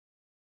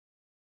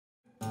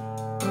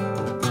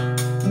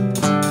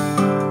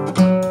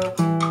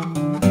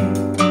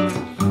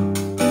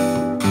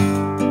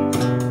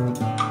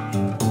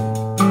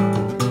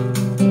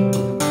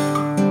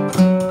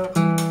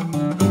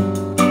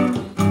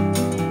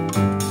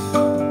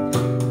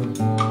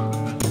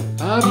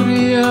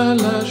Abre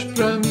alas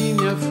pra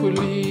minha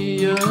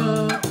folia,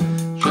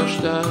 já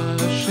está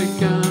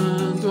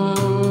chegando a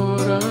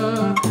hora.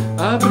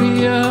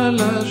 Abre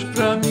alas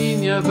pra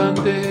minha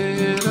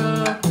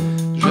bandeira,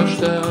 já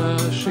está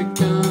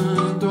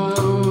chegando a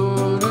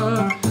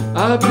hora.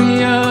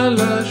 Abre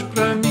alas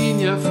pra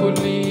minha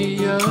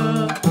folia,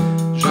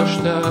 já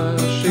está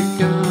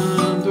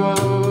chegando a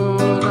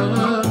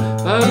hora.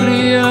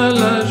 Abre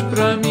alas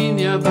pra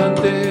minha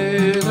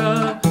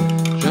bandeira,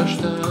 já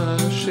está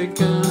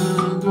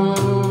chegando a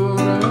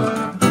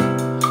hora.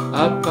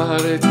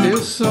 Apare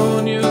teus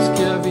sonhos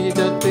que a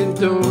vida tem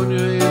dono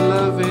e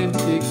ela vem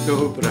te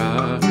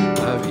cobrar.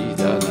 A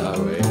vida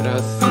não era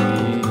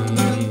assim,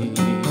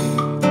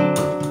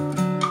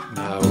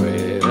 não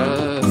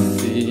era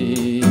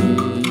assim.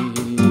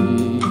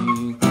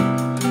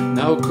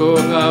 Não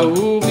corra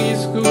o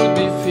risco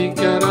de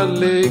ficar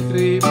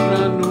alegre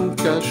pra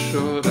nunca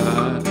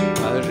chorar.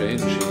 A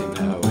gente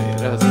não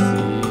era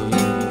assim,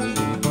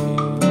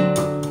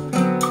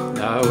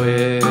 não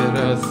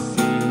era assim.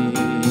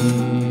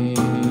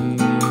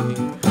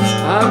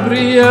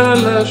 Abre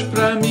alas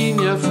pra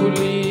minha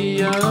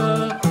folia,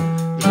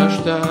 já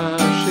está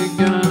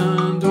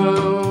chegando a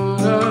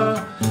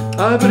hora.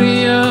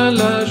 Abre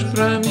alas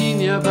pra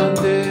minha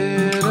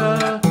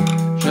bandeira,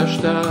 já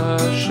está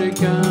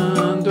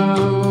chegando a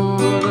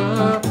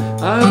hora.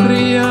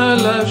 Abre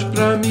alas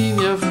pra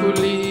minha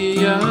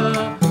folia,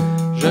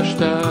 já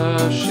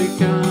está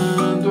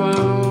chegando a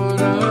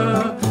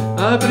hora.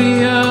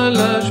 Abre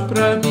alas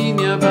pra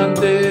minha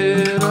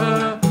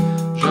bandeira,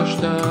 já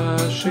está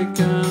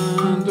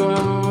chegando a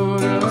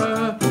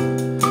hora.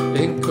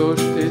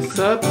 Encoste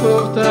essa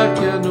porta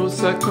que a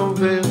nossa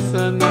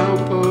conversa não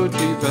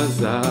pode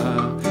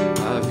vazar.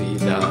 A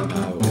vida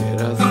não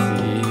era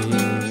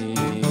assim,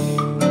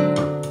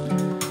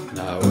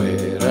 não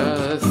era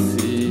assim.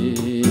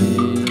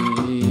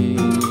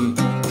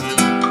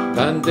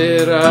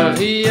 Bandeira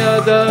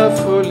riada,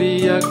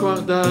 folia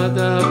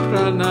guardada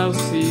pra não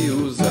se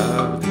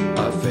usar.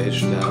 A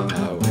festa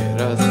não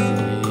era assim,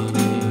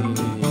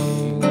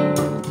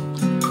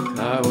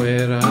 não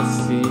era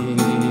assim.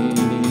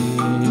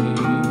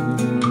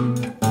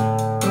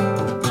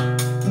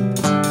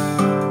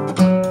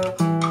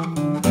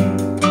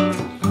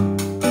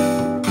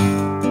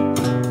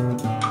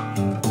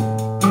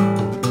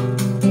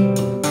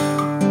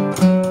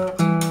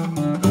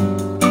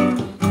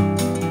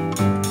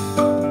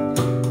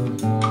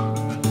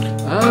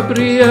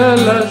 Abre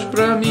alas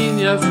pra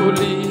minha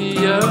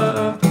folia,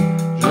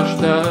 já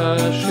está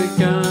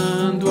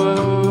chegando a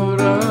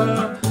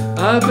hora.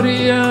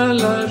 Abre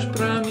alas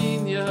pra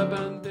minha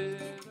bandeira.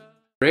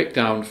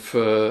 Breakdown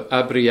for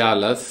Abre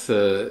alas,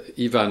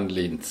 Ivan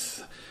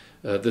Lins.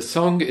 The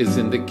song is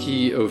in the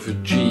key of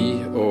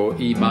G or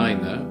E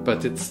minor,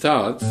 but it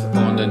starts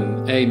on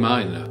an A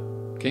minor.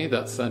 Okay,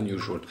 that's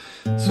unusual.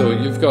 So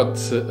you've got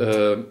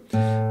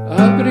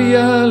Abre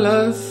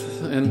alas,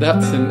 and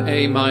that's an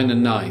A minor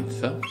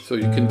ninth. Huh? So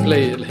you can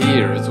play it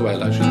here as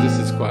well. Actually, this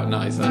is quite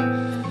nice. Huh?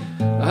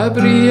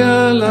 Abre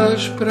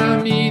alas pra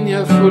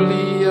minha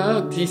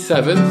folia,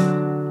 D7th.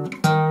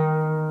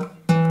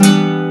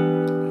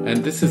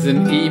 And this is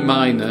an E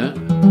minor,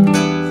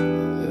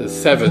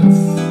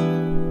 7th.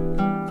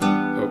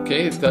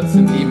 Okay, that's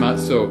an E minor.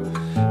 So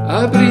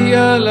Abre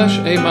alas,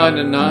 A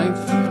minor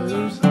ninth.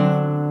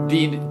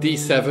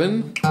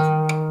 D7,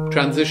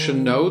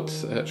 transition note,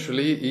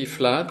 actually, E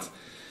flat,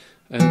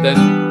 and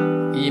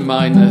then E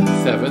minor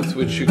 7th,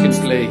 which you can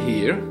play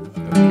here,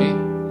 okay?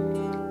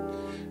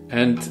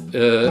 And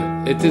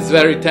it is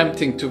very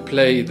tempting to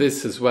play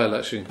this as well,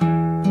 actually.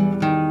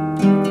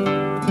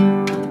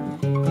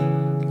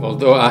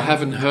 Although I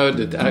haven't heard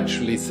it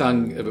actually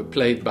sung,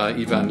 played by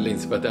Ivan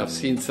Lins, but I've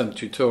seen some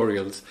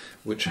tutorials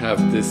which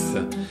have this.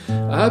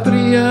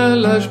 Abre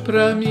alas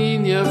pra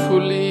minha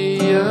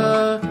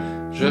folia,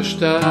 já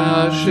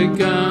está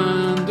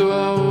chegando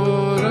a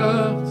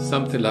hora,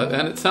 something like that.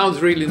 And it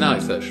sounds really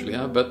nice actually,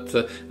 huh? But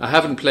I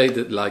haven't played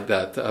it like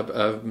that.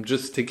 I'm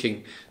just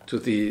sticking to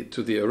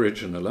the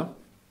original, huh?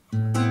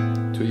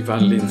 To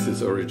Ivan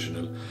Lins's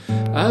original.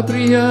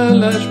 Abre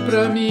alas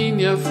pra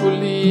minha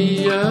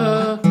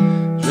folia,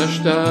 já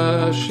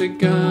está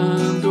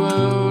chegando a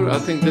hora. I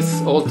think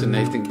this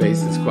alternating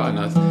bass is quite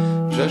nice.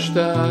 Já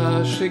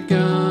está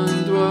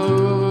chegando a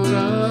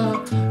hora.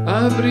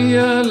 Abre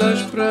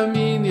alas pra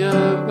minha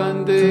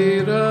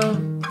bandeira,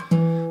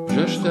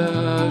 já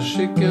está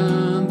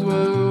chegando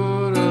a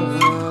hora.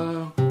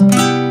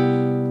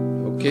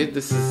 Okay,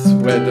 this is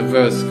where the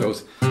verse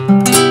goes.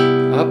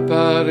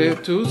 Apare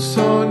tu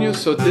sonho.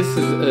 So this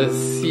is a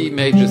C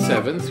major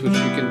 7th, which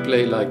you can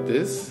play like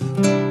this.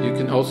 You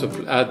can also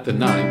add the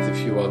 9th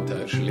if you want,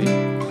 actually.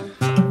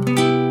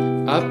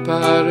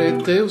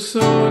 Apare teus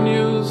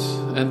sonhos.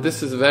 And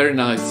this is a very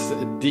nice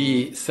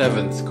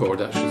D7th chord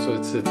actually, so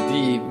it's a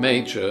D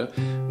major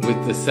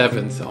with the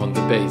 7th on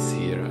the bass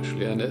here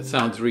actually, and it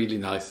sounds really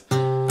nice.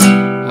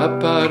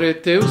 Apare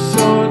teus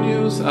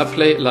sonhos. I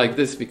play it like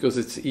this because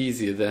it's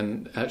easier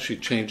than actually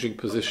changing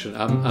position.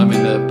 I'm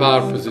in a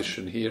bar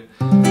position here.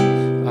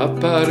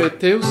 Apare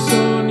teus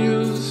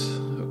sonhos.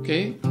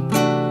 Okay.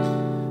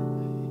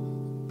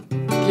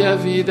 Que a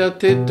vida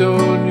te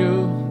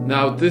donu.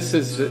 Now this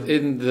is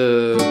in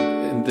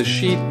the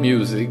sheet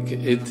music.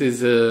 It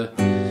is an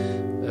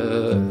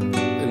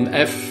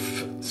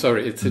F.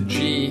 Sorry, it's a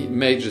G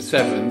major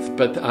 7th,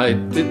 but I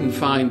didn't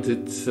find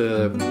it.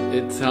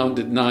 It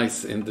sounded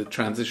nice in the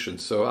transition,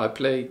 so I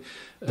play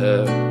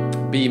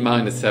B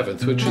minor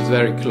 7th, which is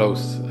very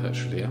close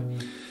actually. Yeah?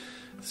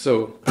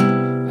 So,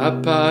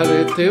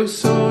 appare teus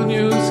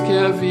sonhos que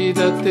a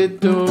vida te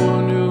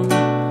donu,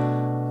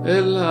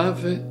 e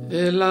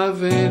la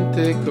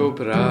vente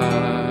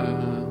cobrar.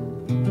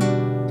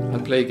 I'll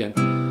play again.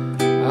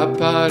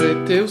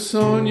 Appare teus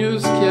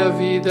sonhos que a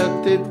vida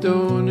te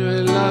donu,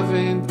 e la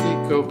vente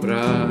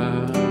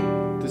cobrar.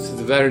 This is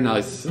a very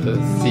nice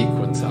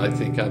sequence, I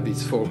think, at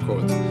these 4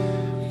 chords.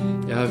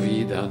 E a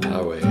vida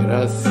não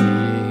era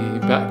assim.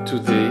 Back to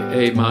the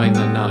A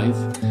minor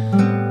 9th.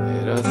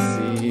 Era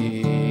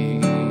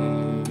assim.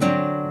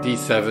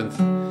 D7th.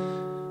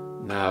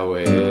 Now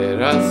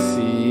era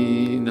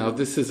assim. Now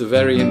this is a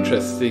very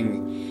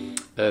interesting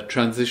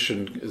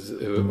transition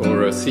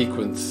or a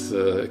sequence,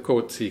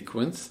 chord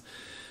sequence.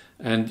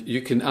 And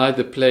you can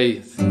either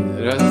play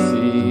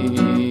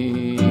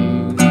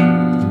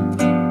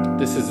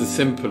this is a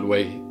simple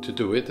way to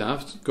do it. I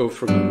have to go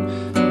from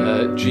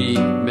a G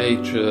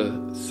major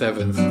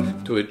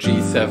 7th to a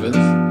G7th,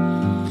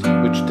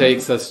 which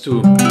takes us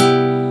to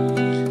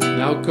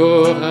Não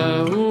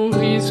corra o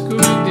risco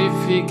de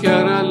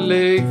ficar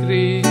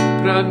alegre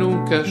pra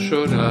nunca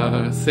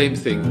chorar. Same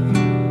thing.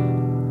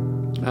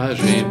 A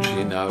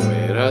gente não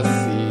era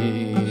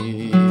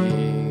assim.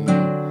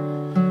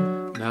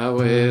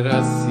 Não era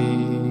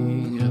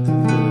assim.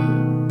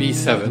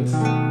 B7th.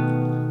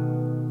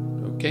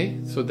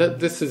 Okay, so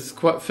this is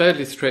quite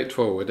fairly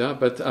straightforward,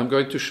 but I'm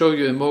going to show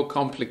you a more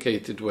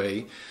complicated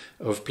way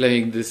of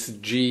playing this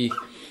G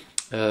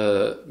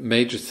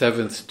major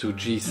 7th to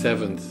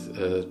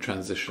G7th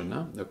transition.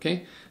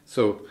 Okay,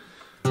 so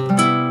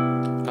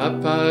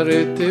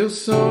appare teus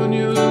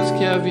sonhos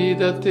que a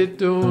vida te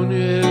donu,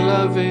 e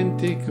la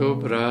vente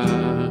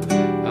cobrar.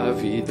 A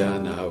vida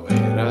não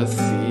era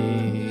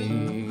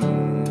assim.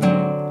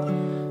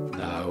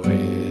 Não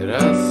era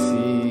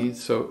assim.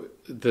 So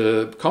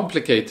the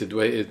complicated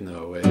way is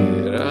não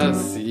era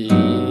assim.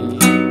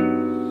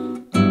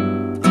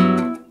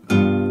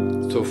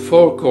 So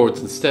 4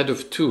 chords instead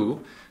of 2,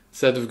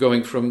 instead of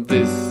going from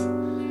this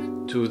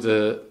to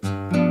the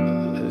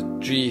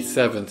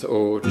G7th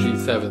or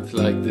G7th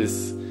like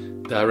this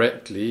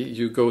directly,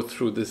 you go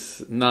through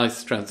this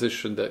nice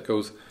transition that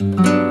goes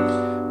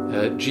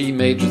G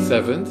major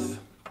 7th,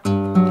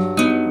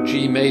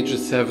 G major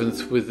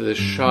 7th with a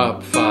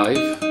sharp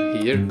 5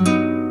 here.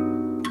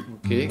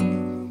 Okay.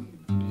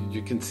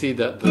 You can see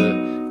that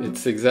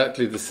it's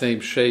exactly the same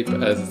shape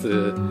as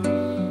the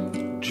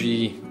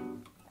G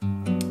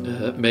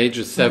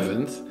major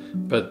 7th,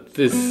 but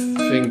this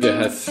finger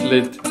has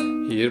slid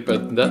here,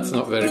 but that's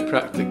not very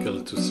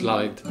practical to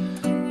slide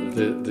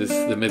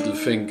the middle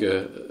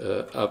finger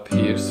up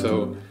here,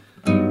 so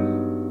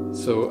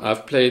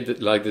I've played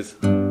it like this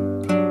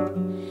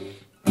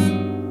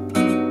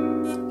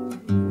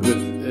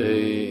with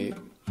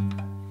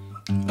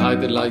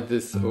either like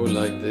this or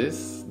like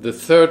this. The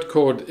 3rd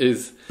chord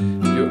is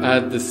you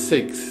add the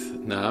 6th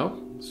now,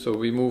 so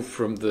we move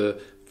from the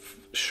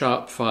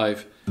sharp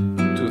 5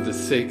 to the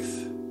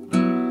 6th,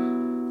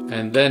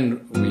 and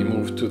then we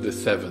move to the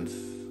 7th.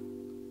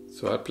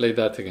 So I'll play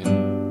that again.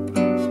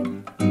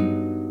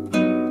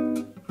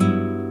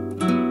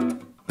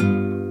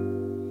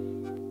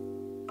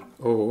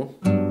 O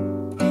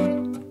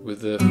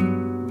with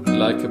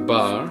like a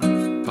bar,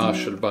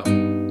 partial bar.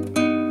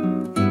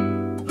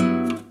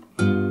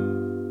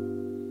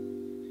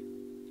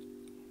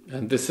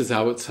 And this is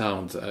how it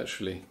sounds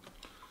actually.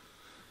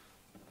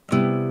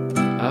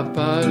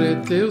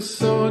 Appare teus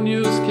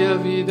sonhos que a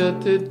vida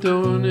te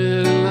donu,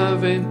 e la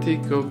vente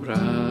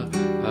cobrar.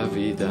 A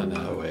vida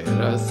não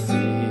era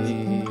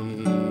assim.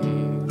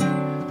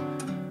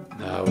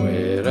 Não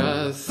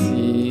era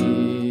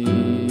assim.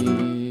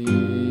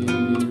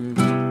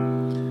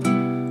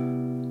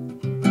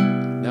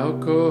 Não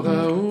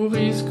corra o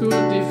risco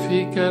de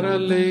ficar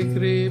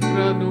alegre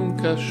pra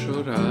nunca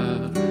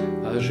chorar.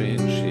 A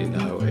gente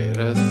não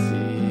era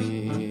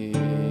assim.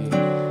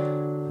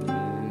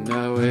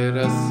 Não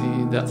era assim.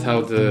 That's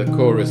how the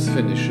chorus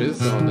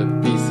finishes on the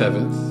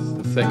B7th,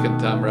 the 2nd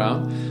time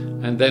round.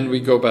 And then we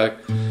go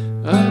back.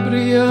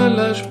 Abre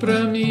alas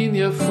pra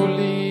minha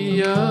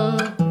folia,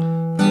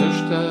 já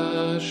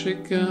está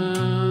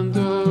chegando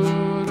a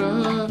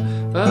hora.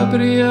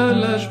 Abre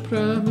alas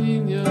pra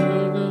minha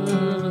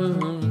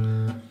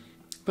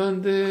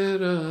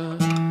bandeira,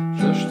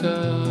 já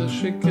está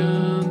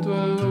chegando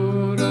a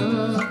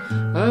hora.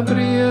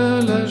 Abre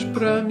alas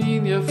pra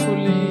minha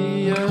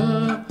folia,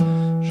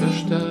 já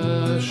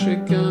está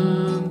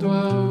chegando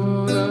a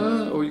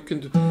hora. Or you can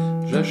do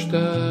já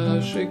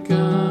está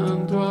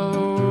chegando a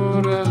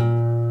hora.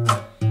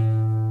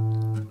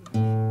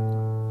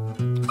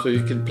 So you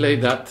you can play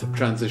that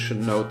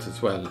transition note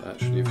as well,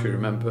 actually, if you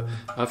remember.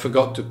 I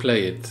forgot to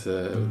play it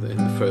in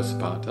the first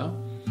part. Huh?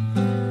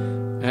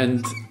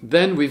 And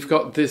then we've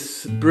got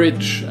this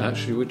bridge,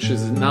 actually, which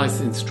is a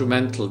nice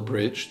instrumental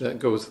bridge that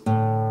goes...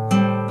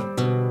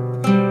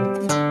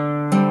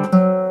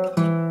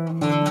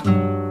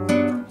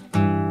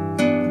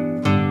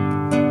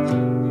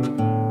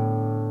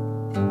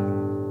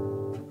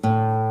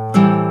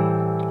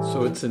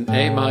 So it's an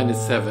A minor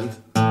 7th.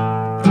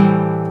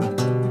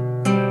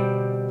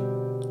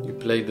 You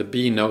play the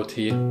B note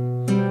here.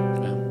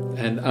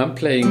 And I'm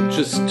playing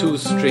just 2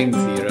 strings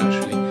here,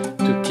 actually,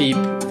 to keep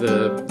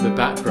the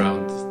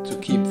background, to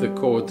keep the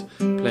chord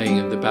playing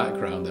in the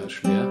background,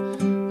 actually. Yeah?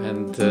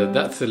 And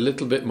that's a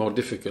little bit more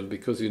difficult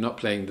because you're not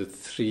playing the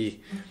 3,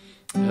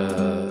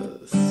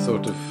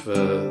 sort of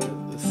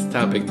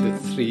stabbing the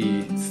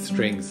 3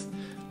 strings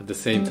at the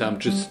same time,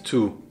 just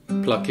 2,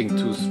 plucking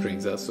 2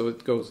 strings. So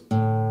it goes...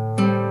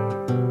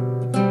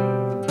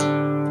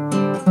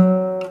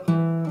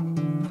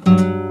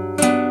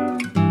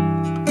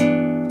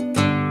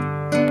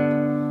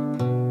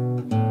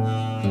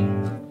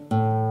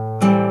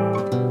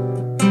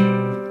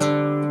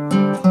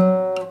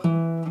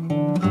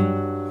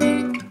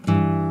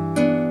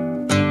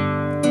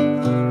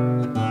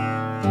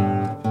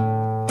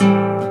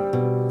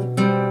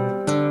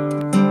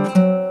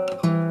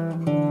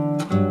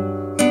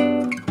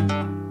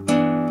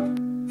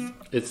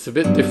 It's a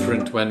bit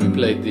different when we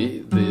played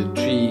the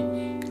G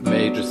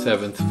major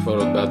 7th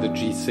followed by the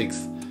G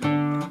 6th.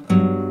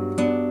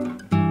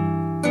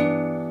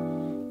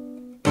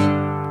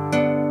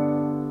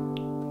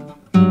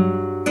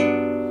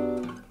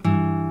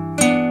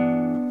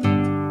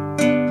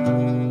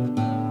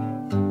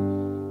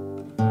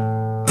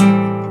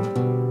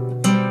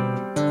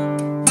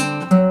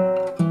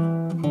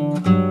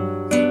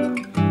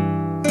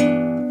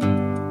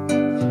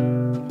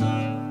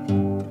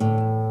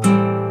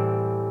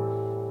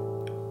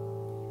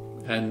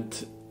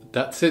 And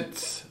that's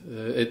it.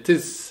 It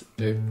is,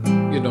 you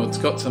know, it's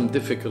got some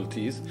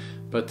difficulties,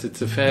 but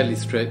it's a fairly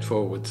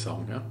straightforward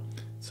song. Yeah?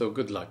 So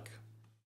good luck.